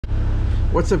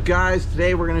What's up, guys?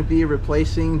 Today we're going to be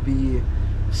replacing the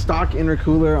stock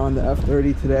intercooler on the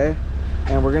F30 today,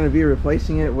 and we're going to be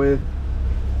replacing it with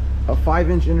a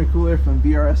 5-inch intercooler from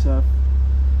VRSF,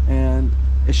 and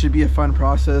it should be a fun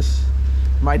process.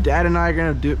 My dad and I are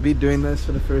going to be doing this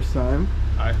for the first time.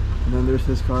 Hi. And then there's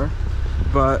his car.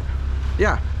 But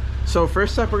yeah, so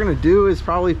first step we're going to do is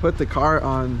probably put the car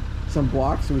on some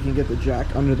blocks so we can get the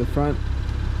jack under the front.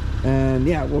 And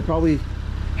yeah, we'll probably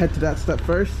head to that step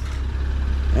first.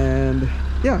 And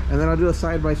yeah, and then I'll do a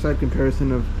side-by-side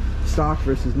comparison of stock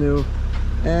versus new.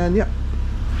 And yeah,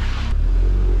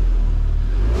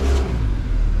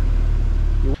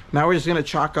 now we're just gonna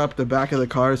chalk up the back of the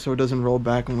car so it doesn't roll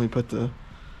back when we put the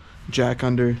jack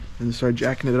under and start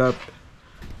jacking it up.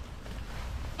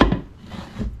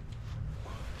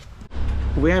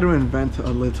 We had to invent a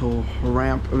little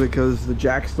ramp because the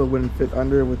jack still wouldn't fit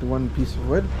under with one piece of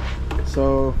wood.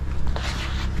 So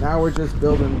now we're just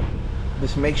building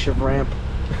this makeshift ramp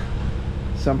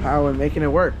somehow and making it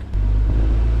work.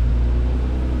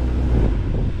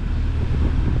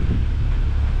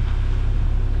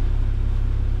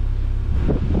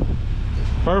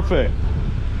 Perfect.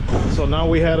 So now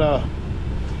we had to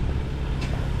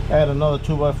add another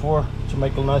 2x4 to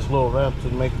make a nice little ramp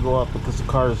to make it go up because the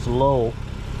car is low.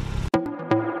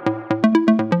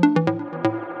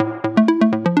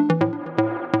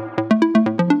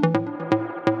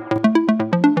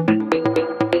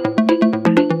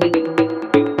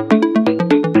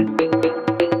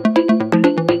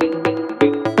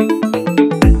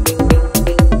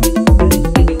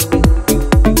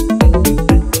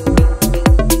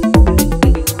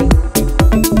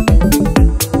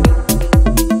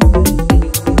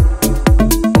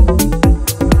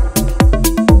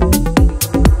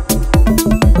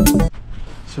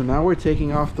 So now we're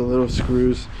taking off the little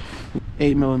screws,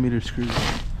 8mm screws.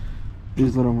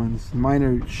 These little ones. Mine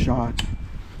are shot,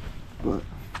 but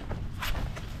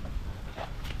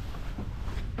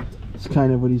it's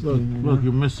kind of what he's doing. Right Look, now.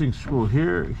 you're missing screw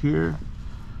here, here.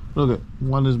 Look at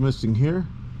one is missing here.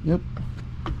 Yep.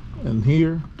 And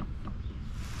here.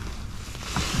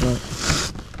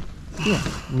 But yeah,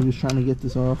 we're just trying to get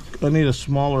this off. I need a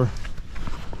smaller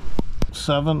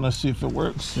 7. Let's see if it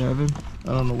works. 7. I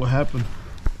don't know what happened.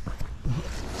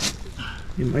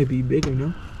 It might be bigger,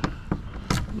 no?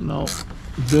 No,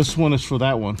 this one is for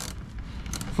that one,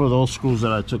 for those screws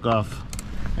that I took off.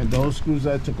 And those screws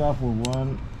that I took off were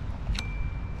one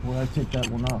where I take that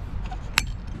one off.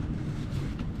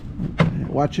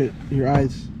 Watch it, your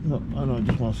eyes. No, I know, I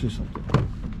just want to see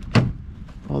something.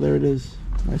 Oh, there it is.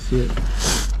 I see it.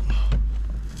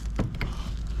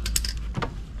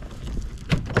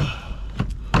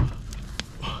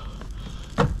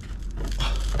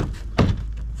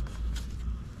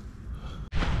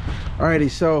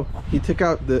 Alrighty, so he took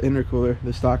out the intercooler,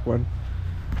 the stock one,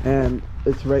 and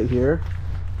it's right here.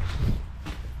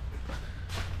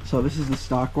 So this is the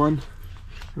stock one,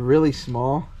 really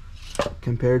small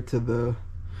compared to the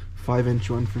 5-inch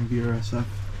one from VRSF.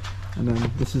 And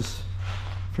then this is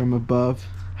from above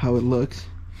how it looks.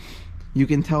 You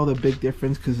can tell the big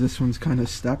difference because this one's kind of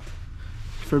stepped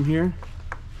from here,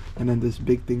 and then this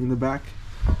big thing in the back.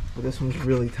 But this one's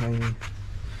really tiny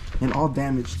and all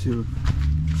damaged too.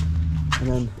 And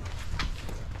then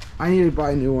I need to buy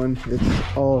a new one.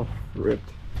 It's all ripped.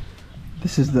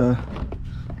 This is the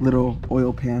little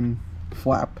oil pan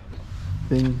flap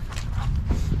thing.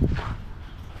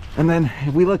 And then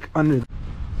if we look under,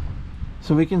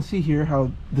 so we can see here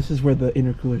how this is where the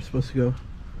intercooler is supposed to go.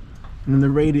 And then the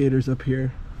radiator's up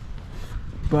here.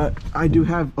 But I do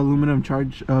have aluminum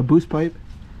charge boost pipe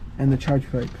and the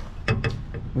charge pipe,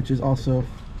 which is also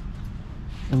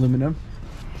aluminum.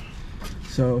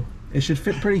 So it should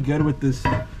fit pretty good with this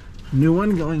new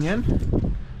one going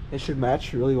in. It should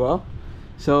match really well.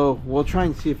 So we'll try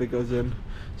and see if it goes in.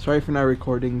 Sorry for not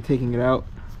recording, taking it out.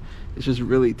 It's just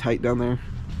really tight down there.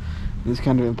 It's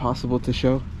kind of impossible to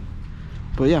show.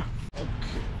 But yeah.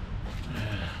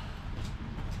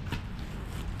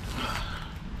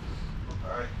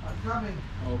 Alright, I'm coming.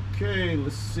 Okay,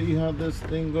 let's see how this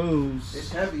thing goes.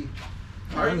 It's heavy.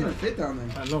 How are you gonna fit down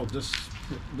there? I know,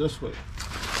 this way.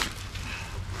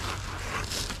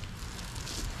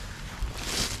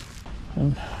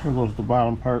 And here goes the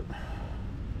bottom part.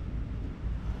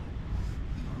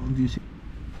 Do you see?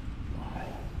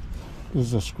 This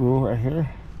is a screw right here.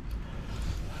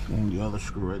 And the other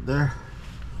screw right there.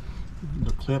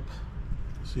 The clip.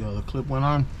 See how the clip went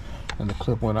on? And the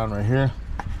clip went on right here.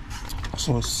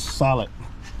 So it's solid.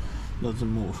 Doesn't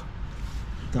move.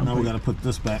 Now we gotta put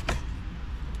this back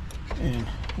and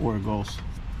where it goes.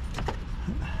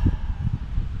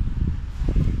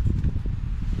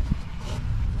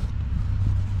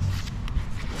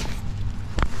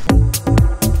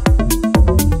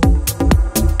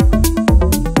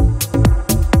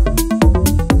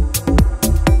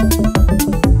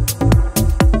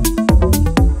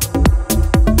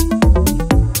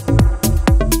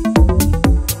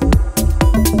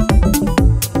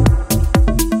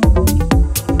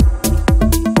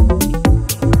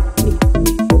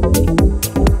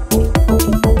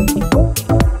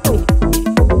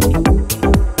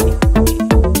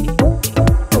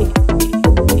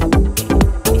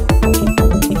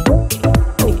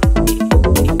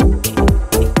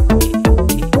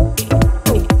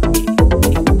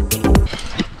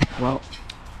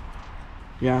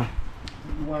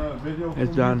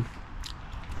 it's done.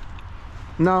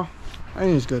 No, I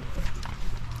think it's good.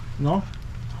 No?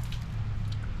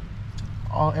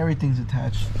 Everything's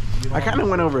attached. I kind of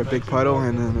went over a big puddle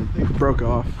and then it broke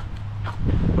off.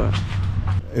 But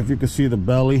if you can see, the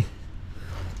belly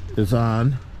is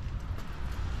on.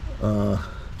 The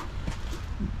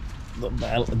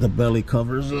belly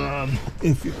cover's on.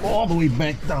 If you go all the way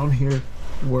back down here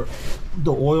where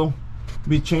the oil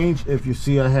be changed, if you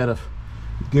see, I had to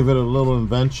give it a little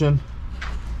invention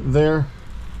there.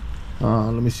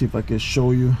 Let me see if I can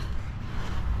show you.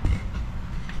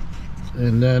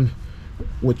 And then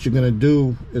what you're gonna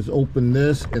do is open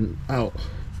this and out.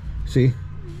 See,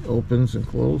 opens and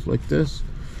closes like this.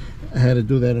 I had to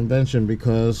do that invention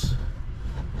because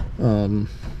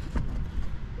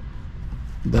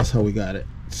that's how we got it.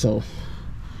 So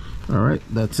all right,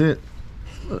 that's it.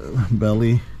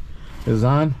 Belly is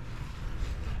on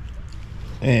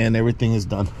and everything is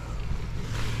done.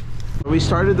 we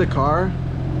started the car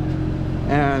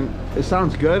and it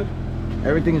sounds good.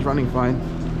 Everything's running fine.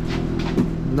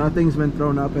 Nothing's been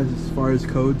thrown up as far as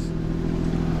codes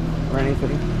or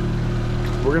anything.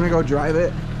 We're gonna go drive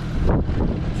it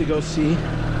to go see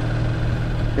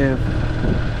if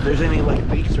there's any like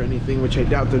leaks or anything, which I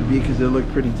doubt there'd be because it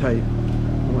looked pretty tight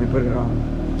when we put it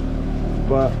on.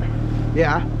 But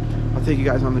yeah, I'll take you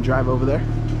guys on the drive over there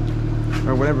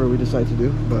or whatever we decide to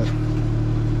do, but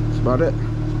that's about it.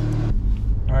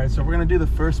 All right, so we're gonna do the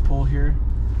first pull here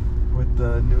with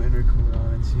the new intercooler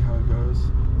on and see how it goes.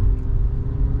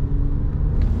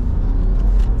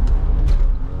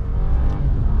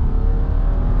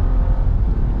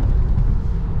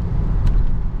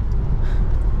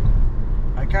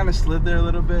 Kind of slid there a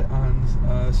little bit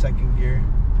on second gear.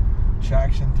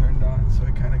 Traction turned on, so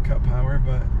it kind of cut power,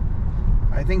 but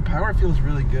I think power feels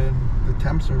really good. The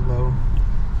temps are low,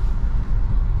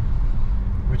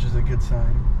 which is a good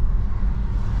sign,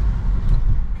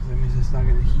 because that means it's not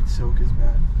going to heat soak as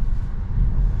bad.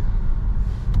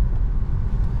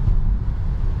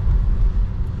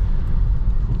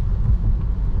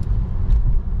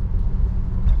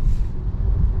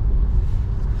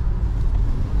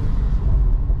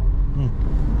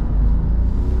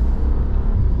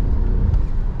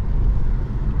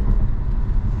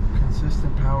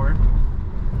 Power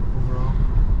overall.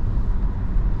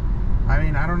 I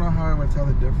mean, I don't know how I would tell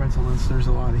the difference unless there's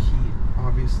a lot of heat,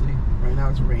 obviously. Right now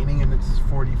it's raining and it's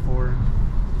 44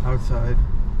 outside.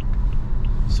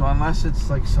 So unless it's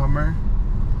like summer,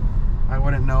 I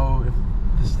wouldn't know if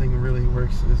this thing really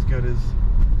works as good as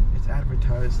it's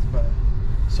advertised. But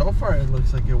so far it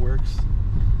looks like it works.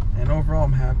 And overall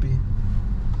I'm happy.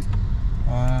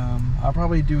 I'll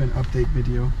probably do an update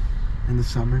video in the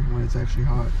summer when it's actually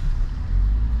hot.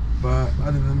 But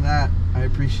other than that, I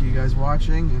appreciate you guys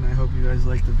watching, and I hope you guys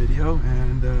liked the video,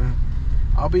 and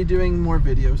I'll be doing more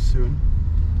videos soon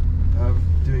of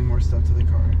doing more stuff to the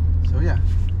car. So yeah,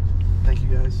 thank you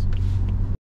guys.